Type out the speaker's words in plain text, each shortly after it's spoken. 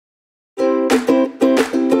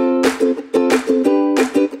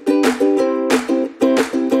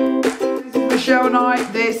Michele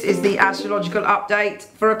Knight. This is the astrological update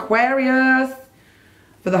for Aquarius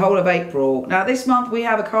for the whole of April. Now this month we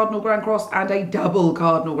have a cardinal grand cross and a double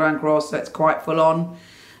cardinal grand cross, so it's quite full on.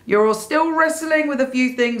 You're all still wrestling with a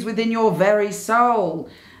few things within your very soul,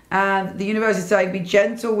 and the universe is saying be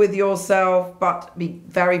gentle with yourself, but be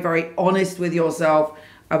very, very honest with yourself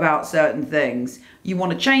about certain things. You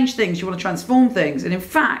want to change things, you want to transform things, and in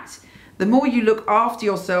fact, the more you look after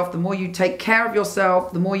yourself, the more you take care of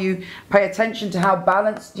yourself, the more you pay attention to how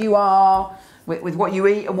balanced you are with what you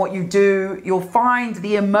eat and what you do, you'll find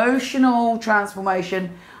the emotional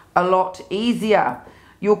transformation a lot easier.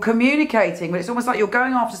 You're communicating, but it's almost like you're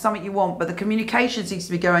going after something you want, but the communication seems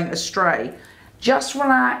to be going astray. Just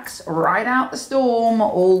relax, ride out the storm,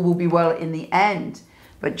 all will be well in the end.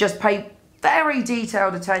 But just pay very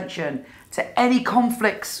detailed attention to any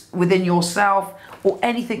conflicts within yourself or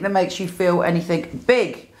anything that makes you feel anything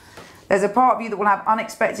big. There's a part of you that will have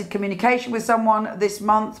unexpected communication with someone this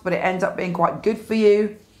month, but it ends up being quite good for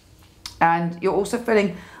you. And you're also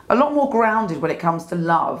feeling a lot more grounded when it comes to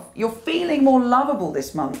love. You're feeling more lovable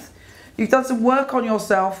this month. You've done some work on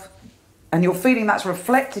yourself and you're feeling that's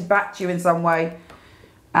reflected back to you in some way,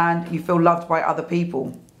 and you feel loved by other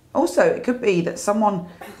people. Also, it could be that someone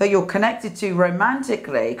that you're connected to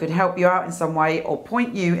romantically could help you out in some way or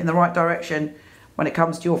point you in the right direction when it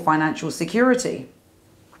comes to your financial security.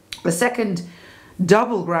 The second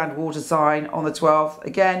double grand water sign on the 12th,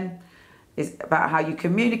 again, is about how you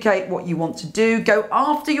communicate what you want to do. Go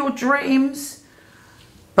after your dreams,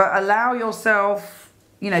 but allow yourself,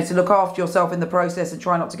 to look after yourself in the process and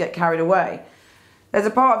try not to get carried away. There's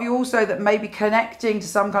a part of you also that may be connecting to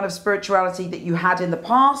some kind of spirituality that you had in the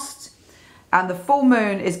past, and the full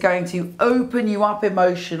moon is going to open you up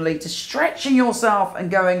emotionally to stretching yourself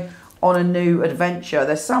and going on a new adventure.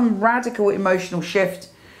 There's some radical emotional shift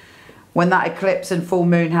when that eclipse and full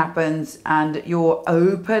moon happens and you're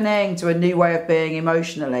opening to a new way of being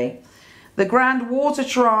emotionally. The grand water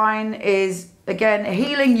trine is, again,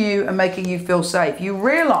 healing you and making you feel safe. You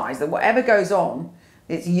realize that whatever goes on,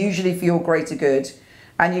 it's usually for your greater good.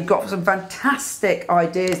 And you've got some fantastic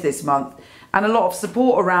ideas this month and a lot of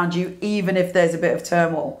support around you, even if there's a bit of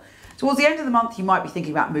turmoil. Towards the end of the month, you might be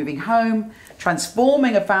thinking about moving home,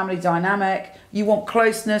 transforming a family dynamic. You want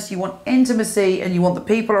closeness, you want intimacy, and you want the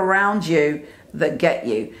people around you that get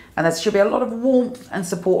you. And there should be a lot of warmth and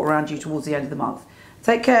support around you towards the end of the month.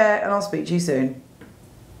 Take care, and I'll speak to you soon.